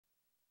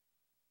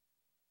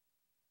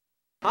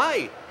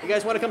Hi, you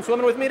guys want to come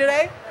swimming with me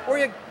today? Where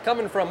are you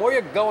coming from? Where are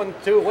you going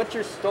to? What's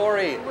your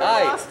story? We're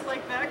lost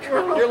like that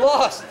girl. You're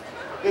lost.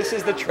 This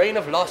is the train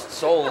of lost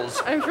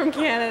souls. I'm from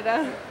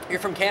Canada. You're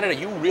from Canada.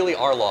 You really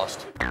are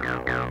lost.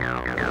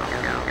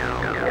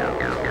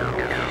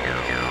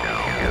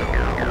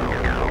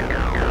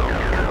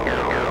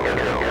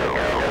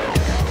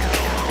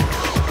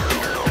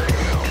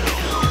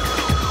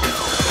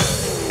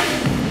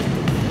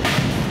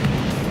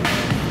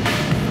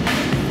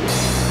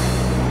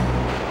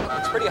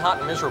 Pretty hot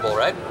and miserable,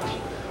 right?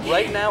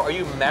 Right now, are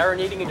you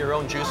marinating in your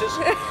own juices?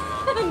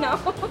 No.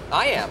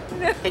 I am.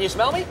 Can you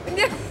smell me?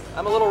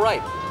 I'm a little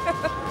ripe.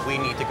 We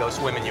need to go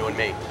swimming, you and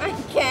me. I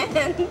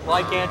can't.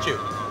 Why can't you?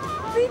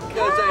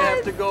 Because I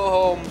have to go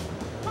home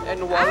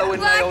and wallow in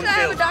my own I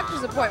have guilt. a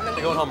doctor's appointment.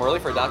 You're going home early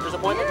for a doctor's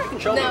appointment? You can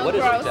show me. No, What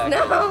is it gross. exactly?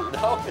 No.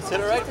 No? Is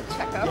it all right? Just a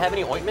checkup. Do you have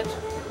any ointment?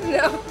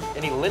 No.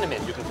 Any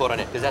liniment you can put on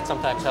it? Because that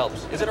sometimes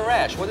helps. Is it a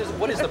rash? What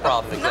is the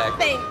problem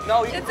exactly? Nothing.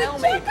 No, you can It's a tell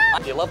me.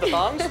 checkup. Do you love the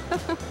thongs?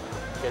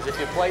 Because if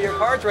you play your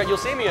cards right, you'll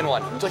see me in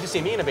one. Would you like to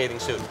see me in a bathing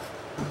suit?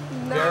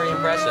 No, Very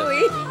impressive.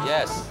 Really?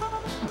 Yes.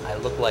 I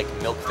look like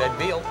milk-fed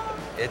veal.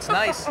 It's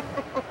nice.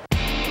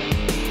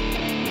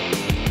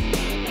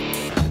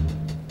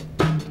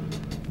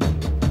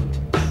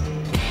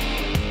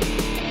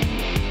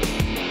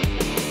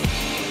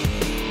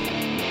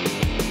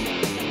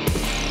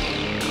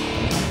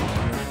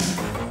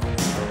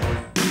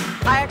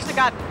 I actually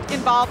got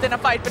involved in a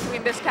fight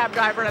between this cab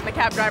driver and the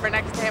cab driver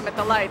next to him at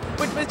the light,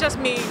 which was just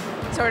me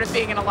sort of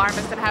being an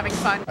alarmist and having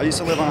fun. I used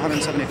to live on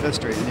 175th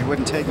Street, and he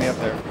wouldn't take me up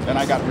there. And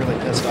I got really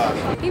pissed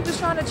off. He was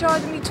trying to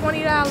charge me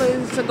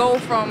 $20 to go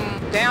from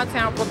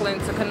downtown Brooklyn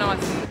to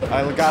Canarsie.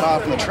 I got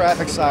off on the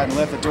traffic side and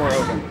left the door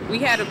open. We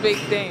had a big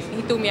thing.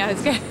 He threw me out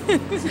his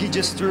gas. He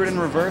just threw it in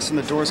reverse, and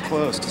the doors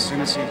closed as soon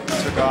as he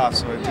took off,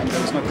 so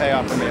there was no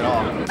payoff for me at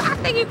all. I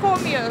think he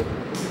called me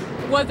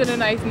wasn't a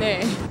nice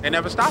name. They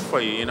never stop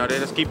for you, they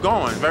just keep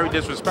going. Very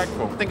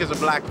disrespectful. I think it's a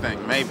black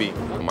thing, maybe.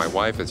 My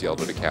wife has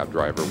yelled at a cab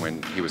driver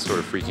when he was sort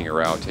of freaking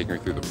her out, taking her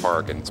through the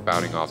park and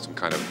spouting off some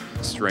kind of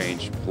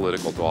strange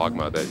political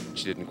dogma that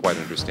she didn't quite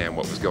understand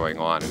what was going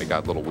on, and it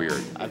got a little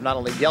weird. I've not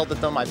only yelled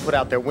at them, I put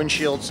out their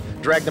windshields,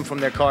 dragged them from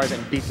their cars,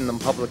 and beaten them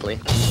publicly.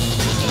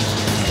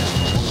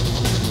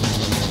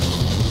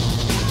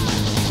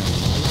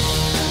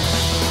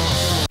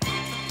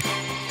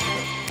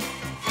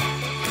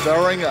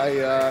 During,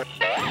 and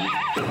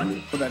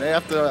then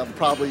after, I'm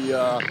probably,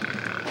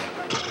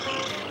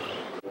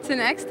 It's an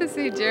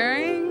ecstasy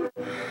during,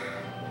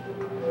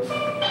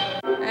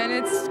 and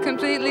it's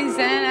completely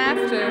zen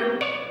after.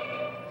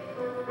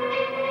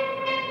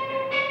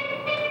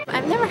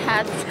 I've never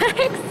had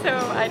sex, so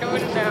I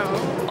don't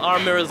know.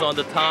 Armor is on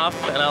the top,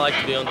 and I like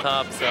to be on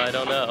top, so I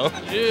don't know.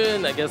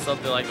 June, I guess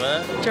something like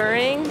that.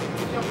 During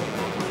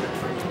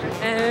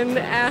and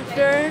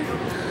after.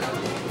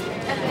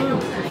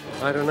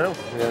 I don't know.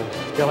 Yeah.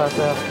 You'll have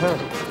to ask her.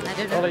 I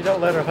don't know. Well,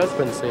 don't let her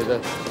husband see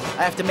this.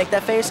 I have to make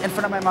that face in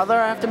front of my mother.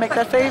 I have to make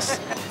that face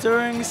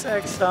during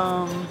sex.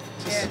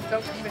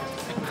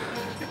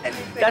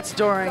 That's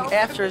during.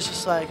 After is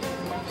just like.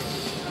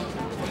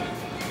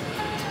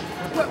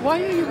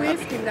 Why are you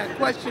asking that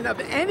question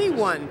of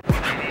anyone?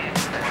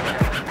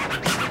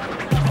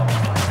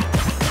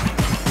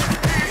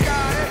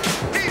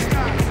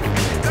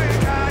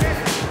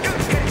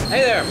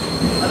 Hey there.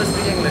 Let us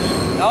speak English.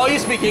 Oh, you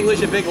speak English,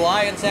 you big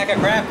lion sack of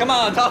crap. Come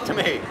on, talk to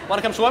me. Want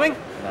to come swimming?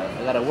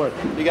 I gotta work.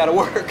 You gotta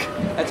work.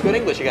 That's good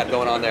English you got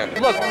going on there.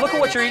 Look at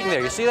what you're eating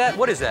there. You see that?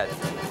 What is that?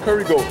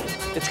 curry goat.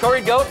 It's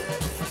curried goat?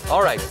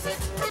 All right.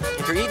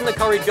 If you're eating the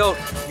curried goat,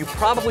 you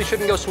probably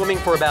shouldn't go swimming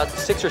for about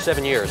 6 or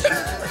 7 years.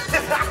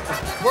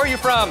 Where are you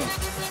from?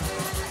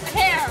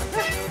 Here.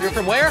 You're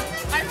from where?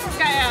 I'm from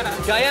Guyana.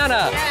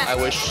 Guyana. Yes. I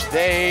wish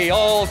they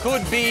all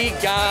could be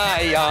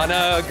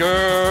Guyana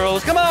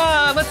girls. Come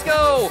on, let's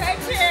go. Take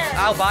care.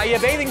 I'll buy you a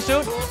bathing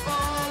suit.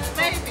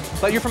 Maybe.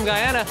 But you're from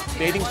Guyana.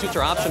 Bathing suits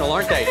are optional,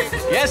 aren't they?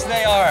 Yes,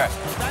 they are.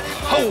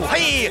 Oh,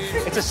 hey,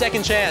 it's a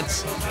second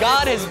chance.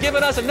 God has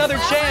given us another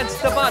chance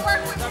to bond.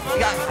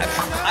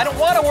 I don't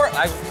want to work.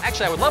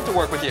 Actually, I would love to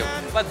work with you,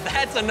 but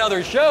that's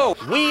another show.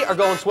 We are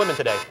going swimming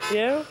today.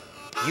 Yeah?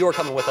 You are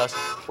coming with us.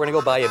 We're gonna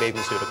go buy you a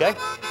bathing suit, okay?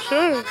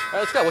 Sure. All right,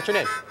 let's go. What's your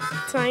name?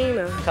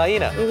 Taina.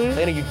 Taina.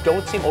 Taina, you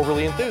don't seem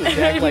overly enthused.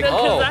 You act like, No, 'cause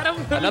oh, I don't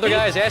really- another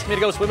guy's asked me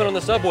to go swimming on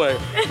the subway.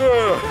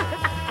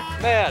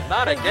 Man,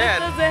 not This again.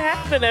 doesn't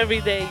happen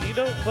every day. You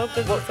don't bump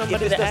into If somebody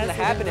this that doesn't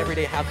asks happen you. every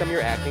day, how come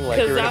you're acting like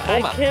you're in a Because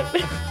coma?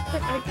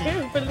 I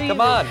can't believe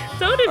Come on. it.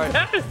 Don't All right.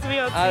 embarrass me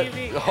on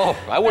TV. Oh,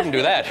 I wouldn't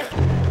do that.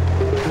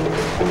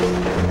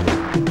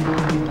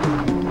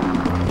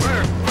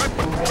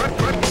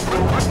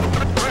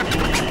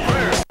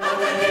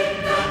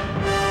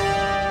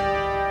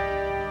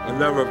 A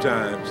number of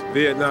times.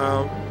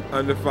 Vietnam,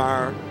 under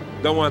fire.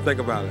 Don't want to think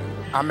about it.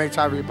 I'm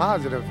HIV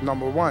positive,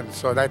 number one,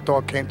 so that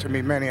thought came to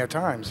me many a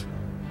times.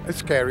 It's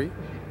scary.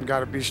 You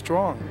gotta be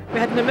strong. We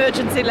had an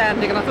emergency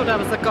landing and I thought I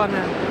was a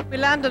goner. We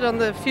landed on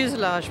the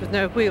fuselage with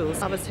no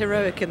wheels. I was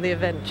heroic in the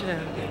event, you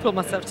know, pulled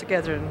myself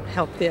together and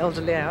helped the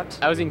elderly out.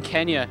 I was in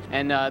Kenya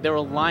and there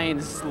were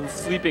lions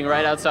sleeping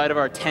right outside of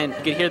our tent.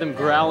 You could hear them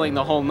growling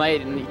the whole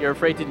night and you're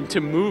afraid to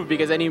move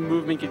because any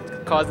movement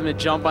could cause them to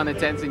jump on the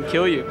tents and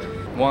kill you.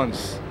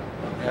 Once,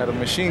 I had a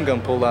machine gun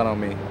pulled out on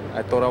me.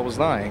 I thought I was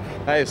dying.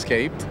 I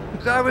escaped.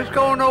 I was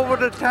going over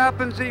the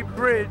Tappan Zee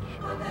Bridge,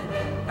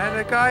 and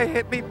the guy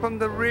hit me from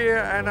the rear,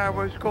 and I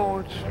was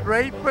going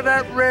straight for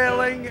that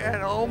railing,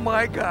 and oh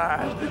my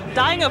God.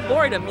 Dying of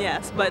boredom,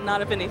 yes, but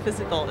not of any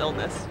physical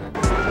illness.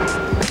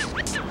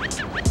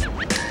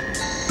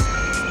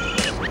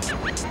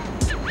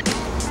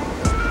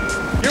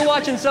 You're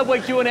watching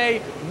Subway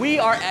Q&A. We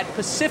are at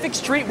Pacific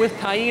Street with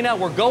Taina.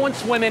 We're going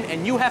swimming,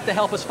 and you have to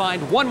help us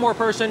find one more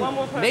person,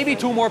 maybe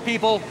two more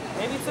people.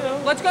 Maybe two.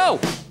 Let's go.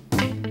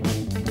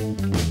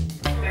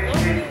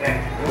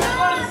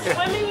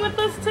 Swimming with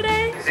us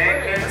today?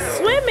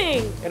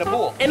 Swimming! In a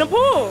pool. In a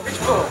pool. Which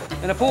pool?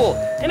 In a pool.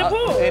 In a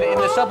pool. In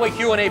the Subway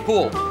Q&A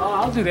pool. Oh,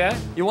 I'll do that.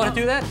 You want to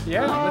do that?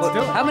 Yeah, let's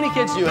do it. How many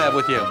kids do you have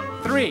with you?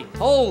 3.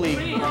 Holy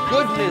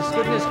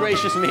goodness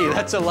gracious me.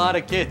 That's a lot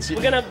of kids.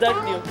 We're going to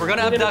abduct you. We're going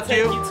to abduct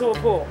you. Take you to a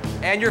pool.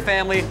 And your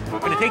family. We're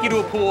going to take you to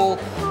a pool.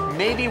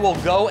 Maybe we'll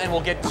go and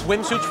we'll get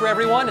swimsuits for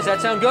everyone. Does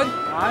that sound good?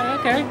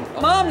 Okay.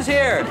 Mom's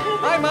here.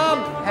 Hi,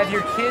 Mom. Have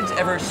your kids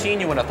ever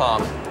seen you in a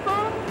thong?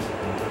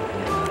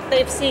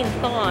 They've seen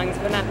thongs,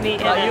 but not me.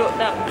 No.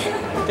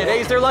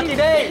 Today's their lucky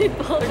day.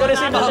 They're going to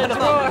see Mom in a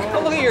thong.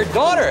 Oh, look at your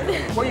daughter.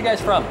 Where are you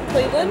guys from?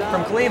 Cleveland.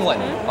 From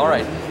Cleveland. All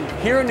right.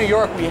 Here in New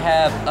York, we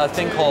have a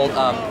thing called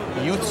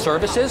youth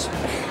services.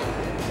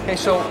 Okay,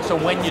 so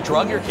when you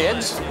drug your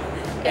kids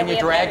and you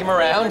drag them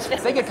around,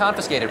 they get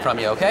confiscated from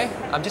you, okay?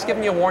 I'm just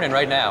giving you a warning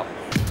right now.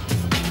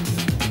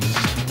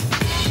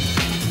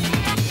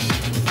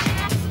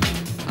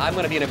 I'm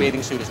going to be in a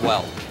bathing suit as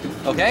well,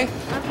 okay?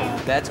 Okay.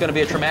 That's going to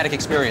be a traumatic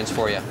experience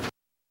for you.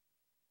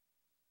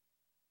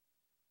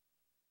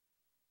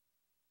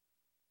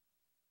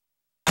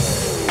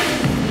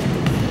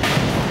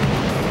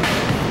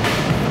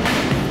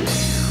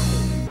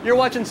 You're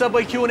watching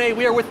Subway Q&A.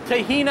 We are with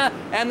Tahina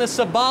and the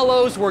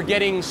Sabalos. We're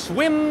getting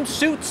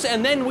swimsuits,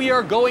 and then we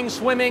are going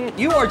swimming.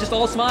 You are just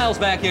all smiles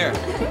back here.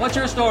 What's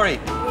your story?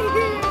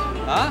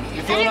 Huh?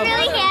 You I don't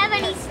really have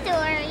any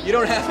story. You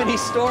don't have any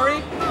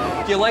story?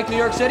 Do you like New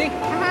York City?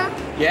 Uh-huh.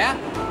 Yeah?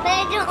 But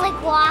I don't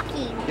like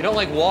walking. You don't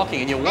like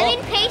walking, and you walk. I'm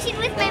impatient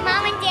with my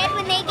mom and dad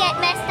when they get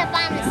messed up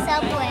on the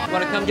subway. You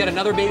want to come get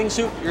another bathing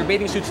suit? Your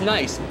bathing suit's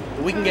nice,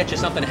 but we can get you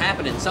something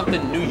happening,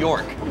 something New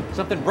York,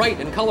 something bright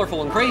and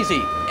colorful and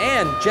crazy.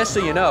 And just so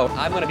you know,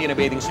 I'm going to be in a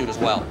bathing suit as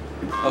well.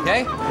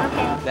 Okay?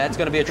 Okay. That's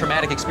going to be a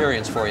traumatic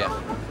experience for you.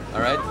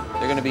 All right?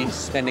 They're going to be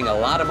spending a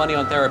lot of money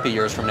on therapy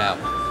years from now.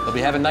 They'll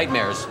be having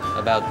nightmares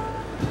about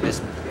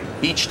this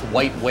beached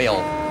white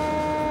whale.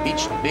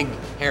 Beached, big,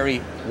 hairy,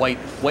 white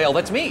whale.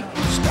 That's me.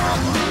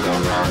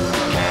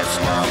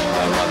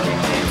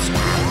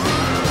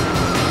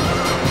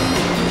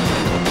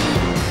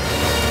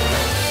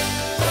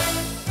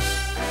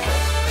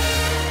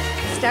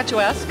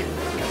 Statuesque,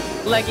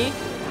 leggy,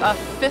 a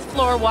 5th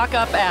floor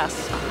walk-up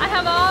ass. I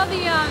have all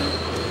the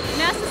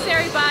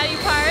necessary body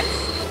parts.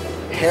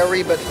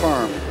 Hairy but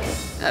firm.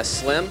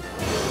 Slim.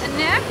 A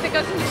neck that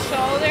goes into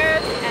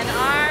shoulders and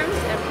arms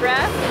and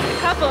breasts, a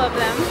couple of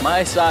them.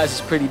 My size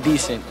is pretty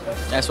decent.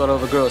 That's what all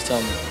the girls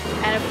tell me.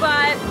 And a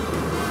butt,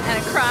 and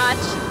a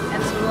crotch,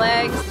 and some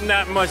legs.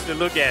 Not much to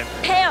look at.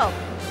 Pale.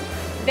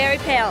 Very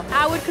pale.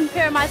 I would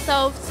compare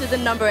myself to the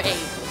number 8.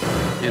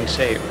 In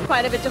shape.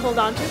 Quite a bit to hold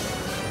on to.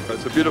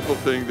 It's a beautiful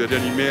thing that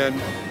any man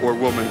or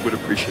woman would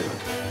appreciate.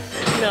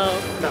 No.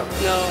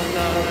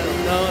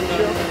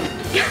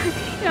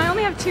 You know, I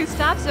only have 2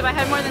 stops. If I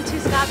had more than 2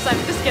 stops, I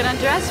would just get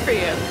undressed for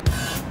you.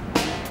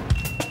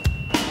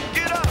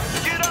 Get up,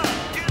 get up,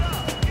 get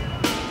up,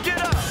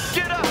 get up,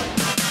 get up.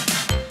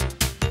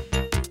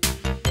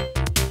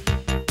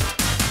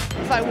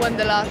 If I won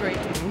the lottery.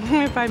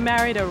 If I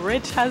married a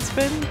rich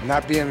husband.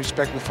 Not being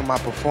respectful for my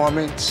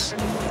performance.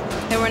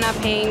 They were not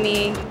paying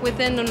me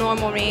within the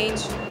normal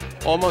range.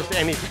 Almost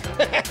anything.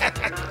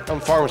 I'm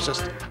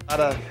pharmacist. A lot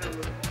of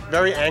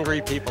very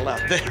angry people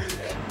out there.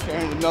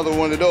 Carrying another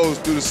one of those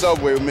through the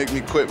subway would make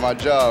me quit my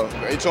job.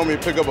 They told me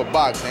to pick up a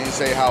box. They didn't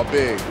say how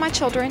big. My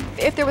children.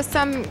 If there was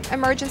some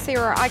emergency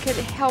or I could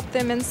help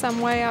them in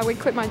some way, I would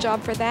quit my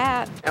job for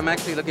that. I'm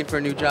actually looking for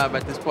a new job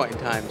at this point in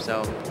time,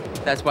 so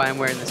that's why I'm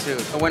wearing the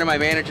suit. One of my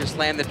managers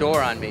slammed the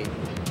door on me,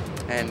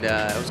 and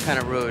it was kind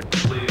of rude.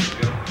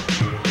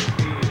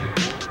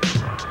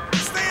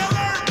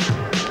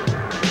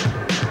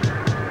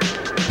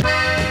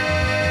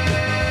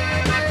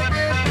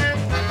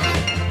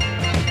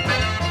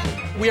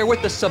 We are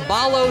with the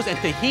Sabalos and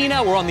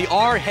Tahina. We're on the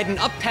R heading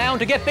uptown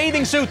to get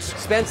bathing suits.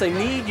 Spence, I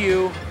need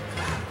you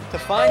to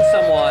find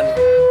someone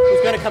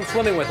who's gonna come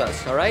swimming with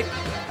us, all right?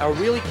 A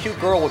really cute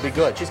girl would be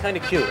good. She's kind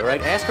of cute, all right?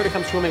 Ask her to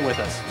come swimming with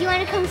us. Do you want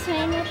to come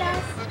swimming with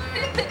us?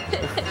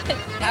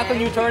 How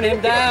can you turn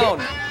him down?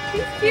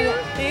 He's cute.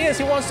 He is.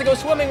 He wants to go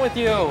swimming with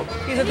you.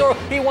 He's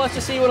adorable. He wants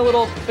to see you in a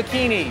little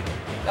bikini.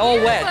 All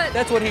wet. but-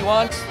 That's what he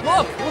wants.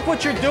 Look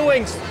what you're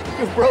doing.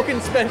 You've broken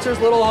Spencer's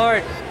little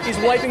heart. He's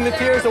wiping the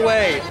tears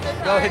away.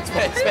 Go ahead,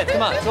 Spence.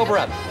 Come on, sober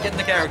up. Get in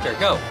the character.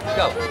 Go,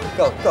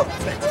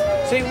 Spence.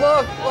 See,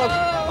 look.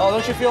 Oh,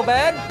 don't you feel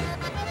bad?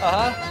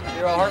 Uh-huh.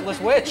 You're a heartless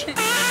witch.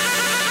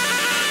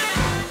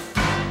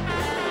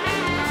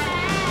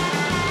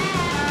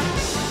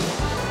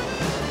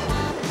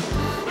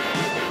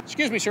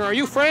 Excuse me, sir, are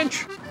you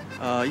French?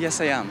 Yes,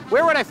 I am.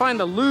 Where would I find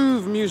the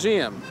Louvre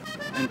Museum?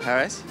 In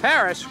Paris?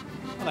 Paris?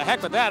 Well, the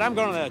heck with that. I'm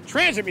going to the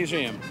Transit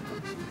Museum.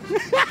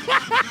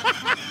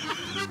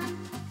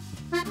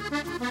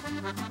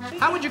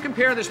 How would you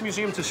compare this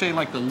museum to, say,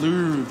 like the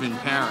Louvre in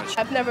Paris?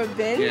 I've never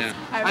been. Yeah.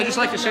 I just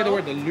like to say the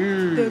word the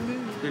Louvre.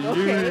 The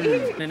Louvre.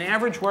 Okay. An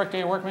average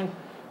workday workman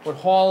would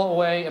haul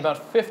away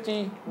about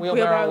 50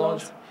 wheelbarrow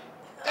loads.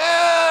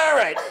 All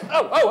right.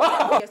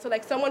 Oh. Yeah, so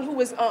like someone who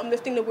was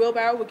lifting the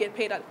wheelbarrow would get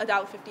paid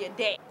 $1.50 a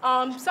day.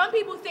 Some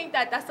people think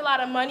that that's a lot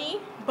of money,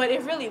 but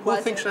it really wasn't.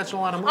 Who thinks that's a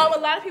lot of money? A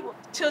lot of people,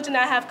 children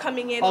that have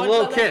coming in. Oh, on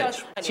little $12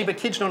 kids. See, but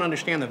kids don't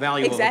understand the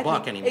value Exactly. of a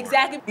buck anymore.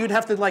 Exactly. You'd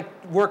have to like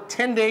work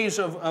 10 days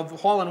of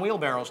hauling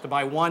wheelbarrows to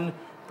buy one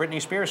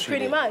Britney Spears CD.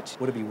 Pretty much.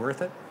 Would it be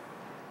worth it?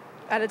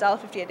 At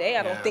 $1.50 a day,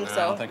 I don't think so.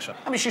 I don't think so.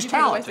 I mean, she's You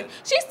pretty much talented.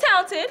 think- She's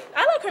talented.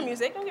 I like her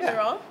music. Don't get me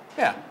wrong.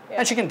 Yeah.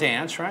 And she can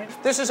dance, right?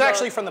 This is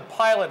actually from the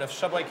pilot of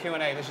Subway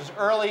Q&A. This is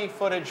early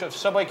footage of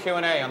Subway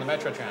Q&A on the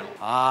Metro Channel.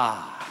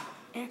 Ah.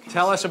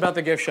 Tell us about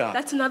the gift shop.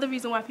 That's another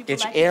reason why people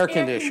It's like air it.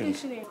 conditioned.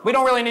 conditioning. We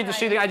don't really need to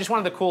see the, I just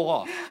wanted to cool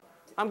off.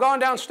 I'm going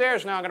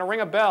downstairs now. I'm going to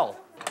ring a bell.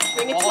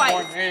 Ring it All twice.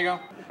 aboard. There you go.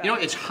 You know,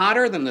 it's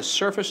hotter than the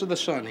surface of the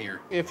sun here.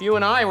 If you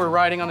and I were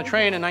riding on the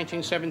train in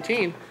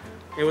 1917,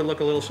 it would look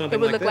a little something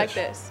It would like look this. like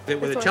this.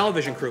 With This a one.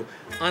 television crew.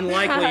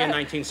 Unlikely in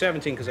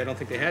 1917, because I don't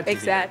think they had TV.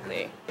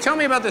 Exactly. Tell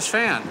me about this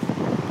fan.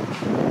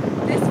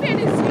 This fan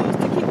is used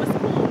to keep us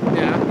cool.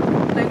 Yeah.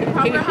 Like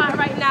how we're hot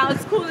right now,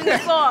 it's cooling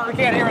us off. We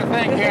can't hear a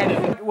thing, can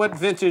you? What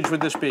vintage would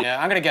this be?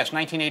 I'm going to guess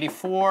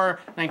 1984,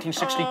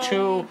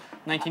 1962,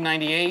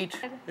 1998.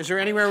 Is there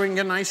anywhere we can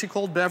get an icy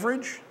cold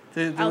beverage?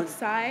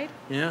 Outside?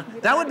 Yeah.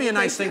 That would be a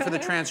nice thing for the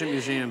Transit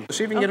Museum.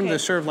 See if we can get them to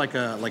serve like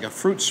a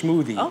fruit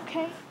smoothie.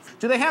 Okay.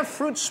 Do they have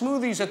fruit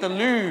smoothies at the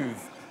Louvre?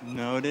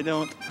 No, they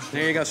don't.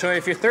 There you go. So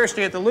if you're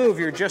thirsty at the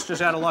Louvre, you're just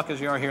as out of luck as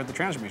you are here at the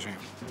Transit Museum.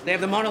 They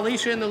have the Mona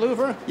Lisa in the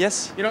Louvre?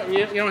 Yes. You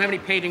don't have any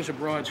paintings of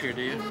broads here,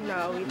 do you?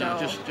 No, we No, don't.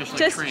 just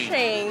like trains.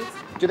 trains.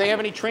 Do they have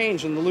any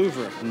trains in the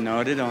Louvre?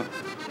 No, they don't.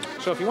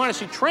 So if you want to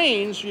see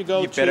trains, you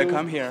go You better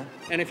come here.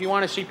 And if you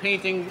want to see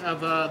painting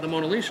of the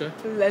Mona Lisa,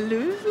 Le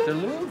Louvre? the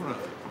Louvre.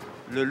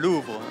 Le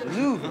Louvre.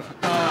 Louvre.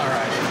 All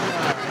right.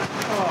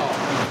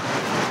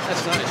 Oh,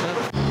 that's nice,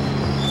 huh?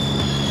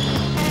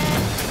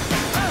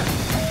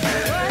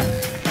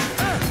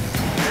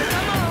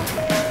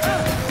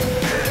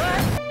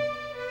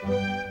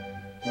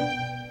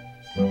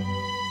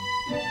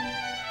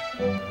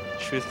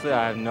 Truthfully,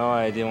 I have no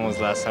idea when was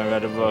the last time I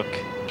read a book.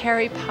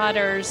 Harry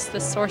Potter's The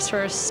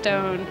Sorcerer's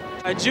Stone.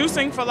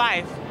 Juicing for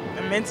life.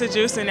 I'm into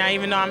juicing now,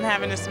 even though I'm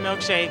having this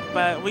milkshake,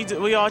 but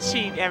we all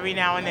cheat every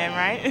now and then,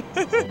 right?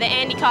 The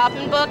Andy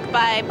Kaufman book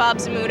by Bob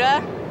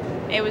Zmuda.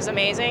 It was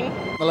amazing.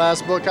 The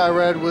last book I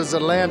read was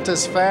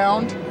Atlantis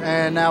Found,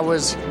 and that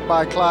was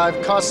by Clive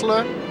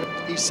Cussler.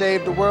 He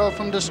saved the world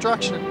from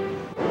destruction.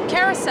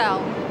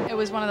 Carousel. It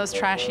was one of those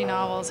trashy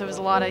novels. There was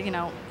a lot of,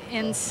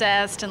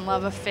 incest and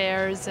love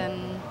affairs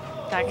and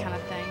that kind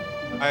of thing.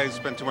 I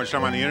spent too much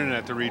time on the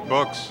internet to read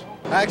books.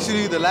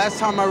 Actually, the last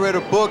time I read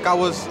a book, I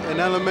was in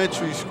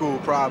elementary school,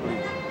 probably.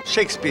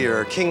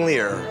 Shakespeare, King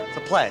Lear. It's a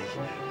play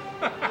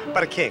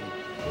about a king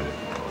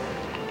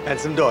and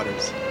some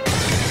daughters.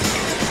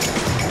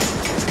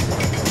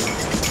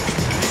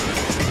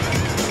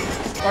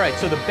 All right,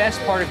 so the best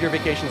part of your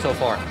vacation so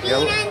far? Being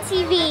on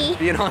TV.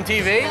 Being on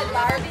TV?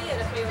 Barbie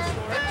at FAO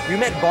Schwartz. You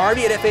met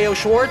Barbie at FAO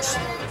Schwartz?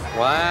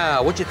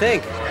 Wow, what'd you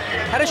think?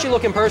 How does she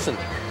look in person?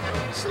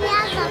 She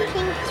has a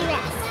pink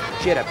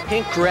dress. She had a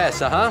pink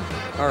dress,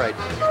 All right.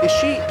 Is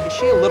she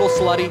a little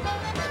slutty?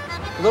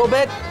 A little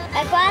bit?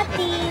 I bought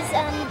these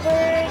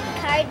bird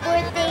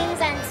cardboard things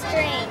on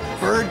strings.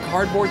 Bird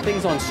cardboard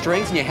things on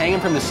strings and you hang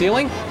them from the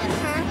ceiling?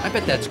 I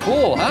bet that's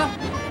cool, huh?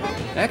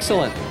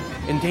 Excellent.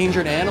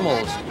 Endangered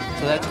animals.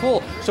 So that's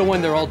cool. So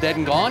when they're all dead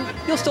and gone,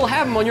 you'll still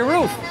have them on your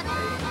roof.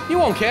 You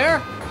won't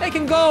care. They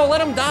can go, let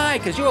them die,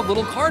 because you have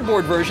little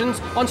cardboard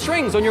versions on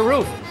strings on your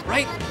roof,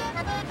 right?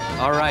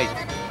 All right.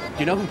 Do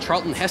you know who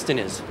Charlton Heston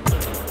is?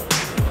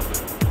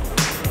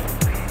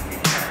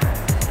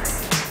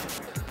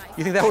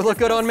 You think that would look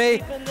good on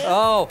me?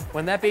 Oh,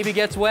 when that baby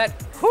gets wet,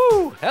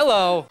 whoo,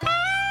 hello.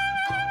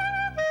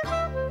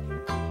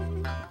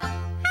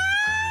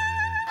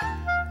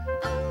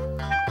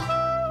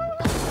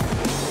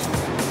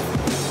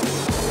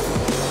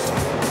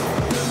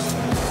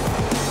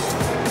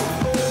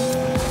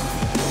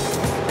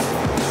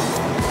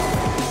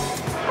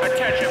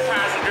 Attention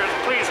passengers,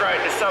 please ride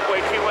the subway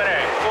Q&A.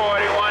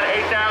 481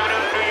 8th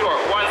Avenue, New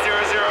York,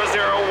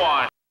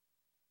 10001.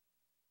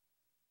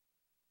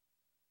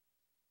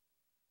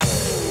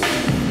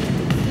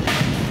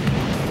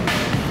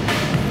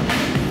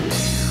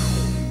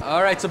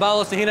 right,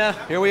 Sabalos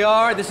Tahina, here we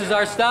are. This is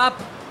our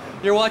stop.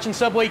 You're watching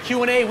Subway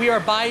Q&A. We are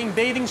buying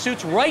bathing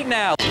suits right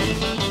now.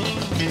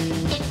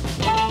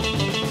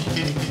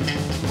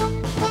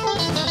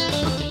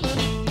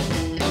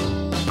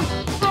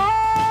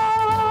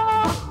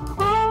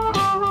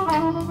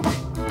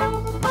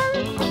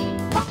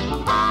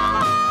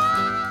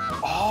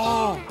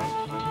 Oh,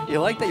 you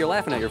like that? You're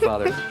laughing at your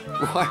father.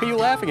 Why are you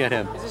laughing at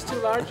him? Is this too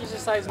large? Is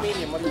this size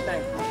medium? What do you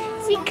think?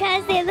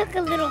 Because they look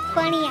a little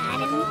funny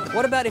at him.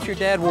 What about if your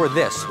dad wore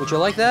this? Would you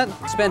like that?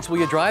 Spence, will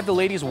you drive the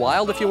ladies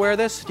wild if you wear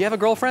this? Do you have a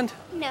girlfriend?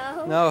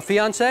 No. No, a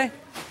fiance?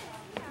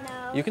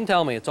 No. You can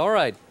tell me, it's all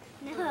right.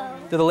 No.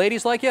 Do the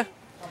ladies like you?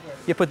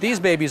 You put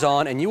these babies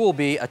on and you will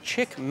be a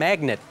chick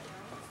magnet.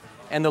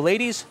 And the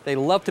ladies, they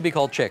love to be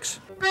called chicks.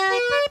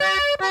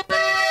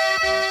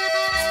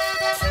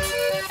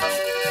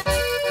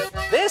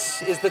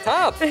 This is the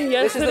top.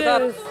 Yes, this is it the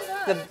top. is.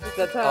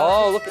 The top.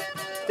 Oh, look.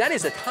 That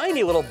is a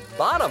tiny little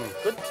bottom.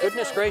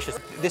 Goodness gracious.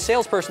 The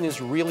salesperson is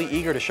really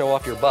eager to show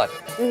off your butt.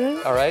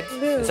 Mm-hmm. All right?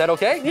 Yeah. Is that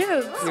okay? Yeah,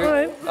 it's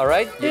fine. All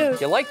right? Yeah.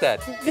 You like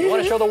that? You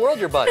want to show the world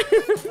your butt.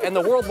 And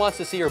the world wants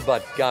to see your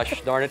butt.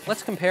 Gosh darn it.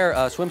 Let's compare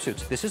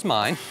swimsuits. This is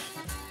mine.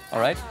 All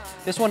right?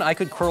 This one I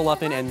could curl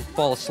up in and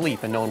fall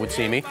asleep and no one would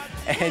see me.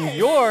 And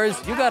yours,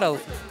 you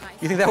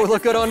think that would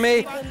look good on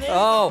me?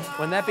 Oh,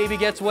 when that baby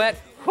gets wet,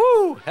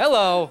 whoo,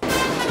 hello.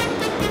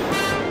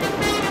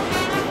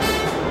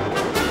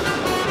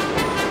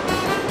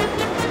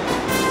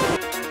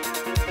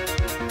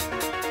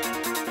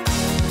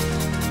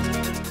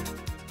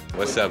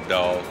 What's up,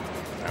 dog?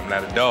 I'm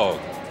not a dog.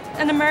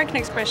 An American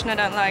expression I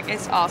don't like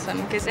is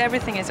awesome, because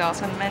everything is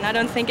awesome, and I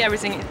don't think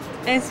everything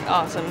is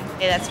awesome.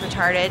 Yeah, that's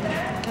retarded,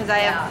 because I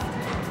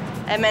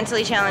have a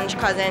mentally challenged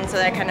cousin, so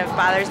that kind of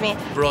bothers me.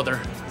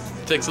 Brother.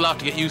 It takes a lot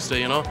to get used to,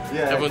 you know?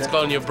 Yeah, Everyone's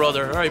calling you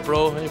brother. All right,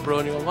 bro. Hey, bro.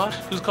 And you go, what?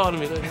 Who's calling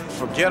me?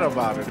 Forget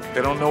about it.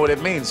 They don't know what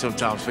it means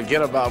sometimes.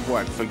 Forget about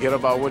what? Forget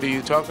about what are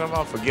you talking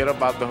about? Forget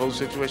about the whole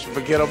situation.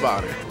 Forget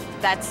about it.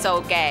 That's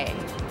so gay.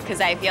 Because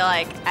I feel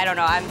like, I don't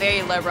know, I'm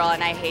very liberal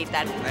and I hate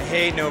that. I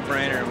hate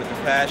no-brainer with a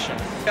passion.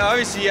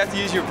 Obviously, you have to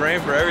use your brain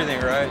for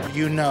everything, right?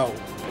 You know.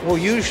 Well,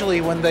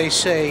 usually when they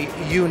say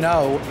you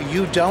know,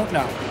 you don't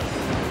know.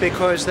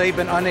 Because they've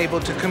been unable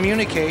to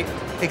communicate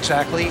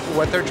exactly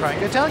what they're trying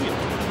to tell you.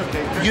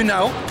 Okay. You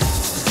know.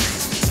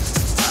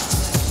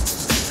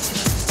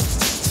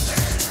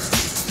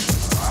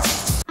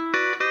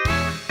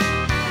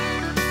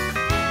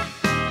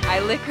 I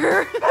lick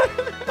her.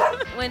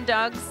 When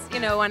dogs,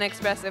 want to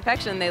express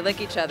affection, they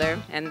lick each other,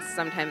 and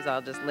sometimes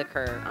I'll just lick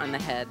her on the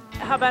head.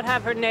 How about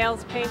have her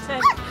nails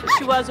painted?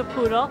 She was a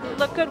poodle.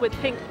 Look good with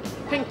pink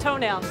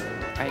toenails.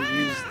 I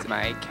used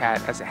my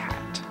cat as a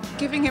hat.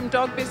 Giving him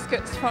dog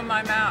biscuits from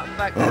my mouth,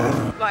 like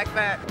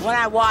that. When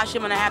I wash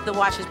him and I have to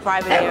wash his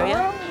private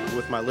area.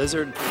 With my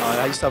lizard,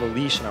 I used to have a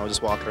leash and I would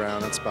just walk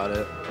around, that's about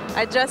it.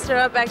 I dressed her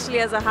up actually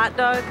as a hot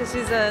dog because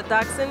she's a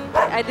dachshund.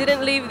 I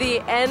didn't leave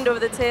the end of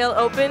the tail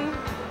open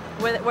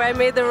where I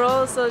made the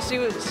roll, so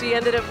she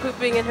ended up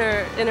pooping in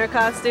her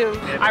costume.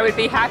 I would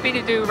be happy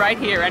to do right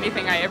here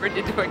anything I ever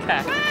did to a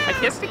cat. I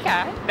kissed a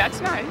cat, that's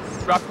nice.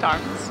 Rough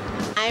tongues.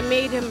 I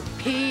made him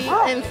pee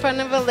in front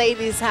of a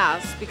lady's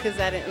house because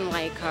I didn't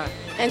like her.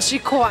 And she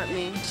caught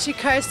me. She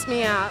cursed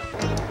me out.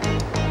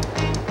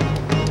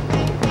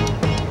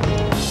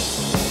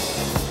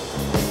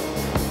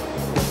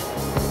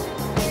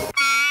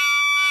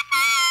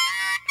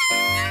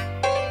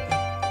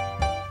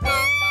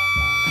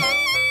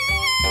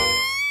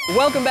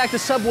 Welcome back to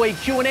Subway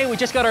Q&A. We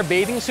just got our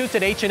bathing suits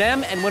at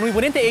H&M, and when we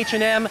went into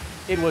H&M,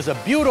 it was a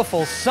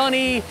beautiful,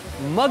 sunny,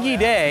 muggy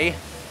day,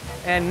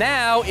 and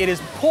now it is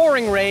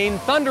pouring rain,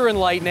 thunder and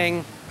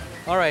lightning.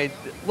 All right,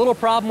 little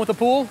problem with the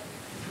pool?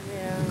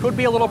 Yeah. Could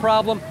be a little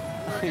problem.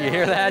 You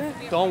hear that?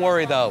 Don't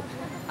worry, though.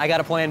 I got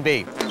a plan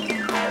B.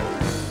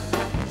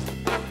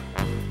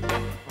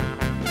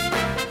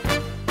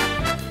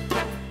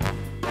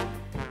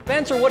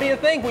 Spencer, what do you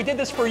think? We did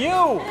this for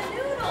you.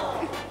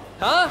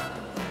 Huh?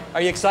 Are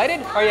you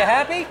excited? Are you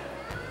happy?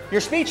 You're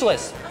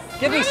speechless.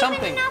 Give me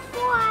something. Enough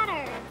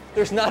water.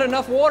 There's not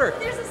enough water.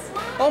 There's a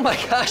slide. Oh my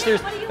gosh,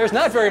 there's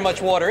not very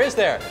much water, is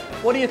there?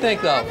 What do you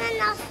think, though? Not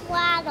enough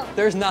water.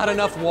 There's not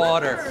enough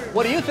water.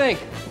 What do you think?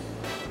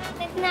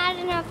 There's not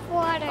enough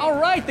water. All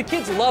right, the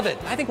kids love it.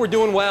 I think we're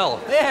doing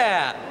well.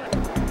 Yeah.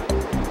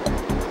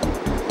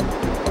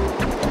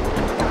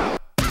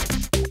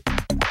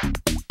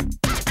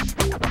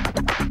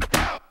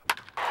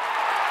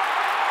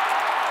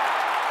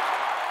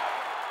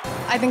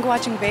 I think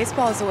watching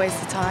baseball is a waste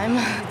of time.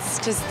 It's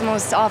just the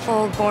most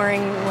awful,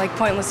 boring,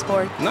 pointless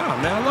sport. Nah,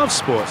 man, I love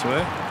sports,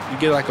 man. You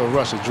get like a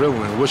rush of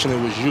adrenaline, wishing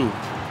it was you.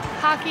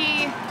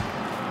 Hockey,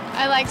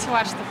 I like to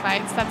watch the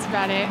fights, that's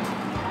about it.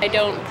 I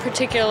don't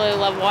particularly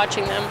love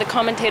watching them. The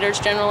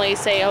commentators generally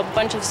say a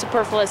bunch of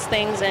superfluous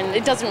things and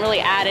it doesn't really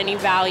add any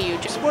value.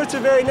 Sports are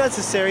very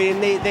necessary and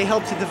they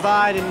help to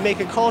divide and make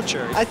a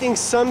culture. I think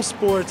some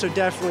sports are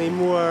definitely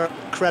more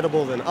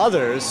credible than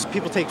others.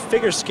 People take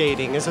figure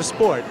skating as a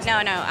sport. No,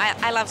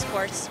 I love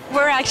sports.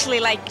 We're actually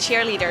like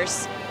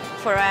cheerleaders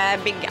for a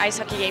big ice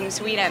hockey game in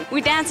Sweden.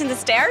 We dance in the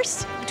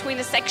stairs between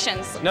the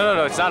sections.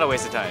 No, it's not a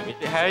waste of time.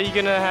 How are you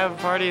gonna have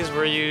parties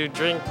where you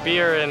drink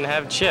beer and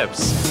have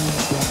chips?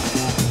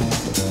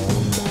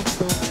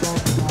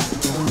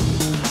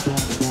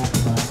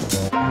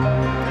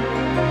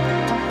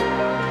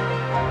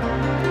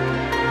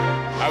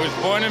 I was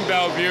born in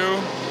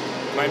Bellevue.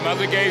 My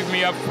mother gave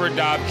me up for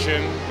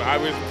adoption. I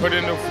was put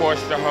in a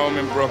foster home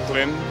in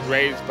Brooklyn,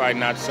 raised by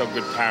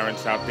not-so-good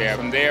parents out there.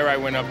 From there, I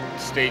went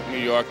upstate New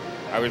York.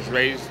 I was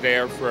raised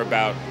there for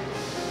about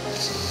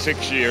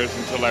 6 years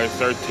until I was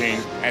 13,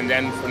 and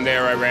then from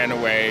there I ran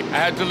away. I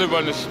had to live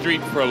on the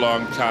street for a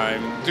long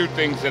time, do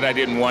things that I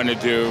didn't want to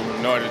do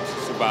in order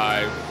to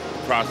survive.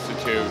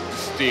 Prostitute,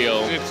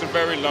 steal. It's a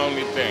very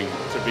lonely thing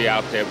to be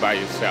out there by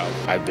yourself.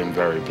 I've been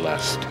very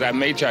blessed.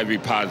 I'm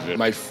HIV positive.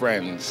 My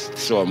friends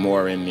saw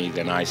more in me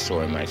than I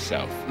saw in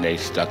myself. They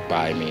stuck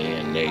by me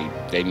and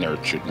they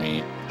nurtured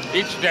me.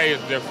 Each day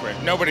is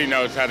different. Nobody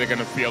knows how they're going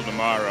to feel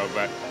tomorrow,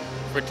 but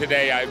for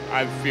today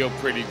I feel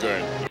pretty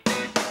good.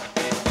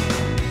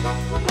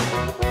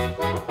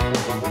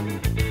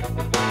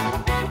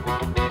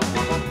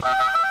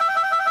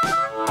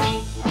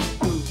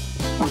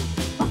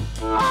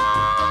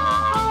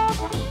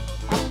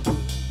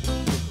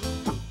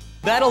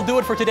 That'll do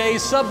it for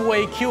today's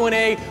Subway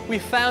Q&A. We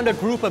found a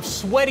group of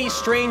sweaty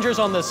strangers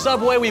on the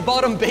subway. We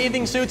bought them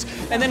bathing suits,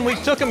 and then we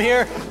took them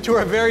here to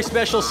our very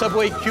special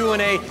Subway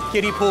Q&A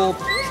kiddie pool,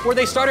 where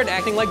they started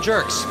acting like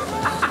jerks.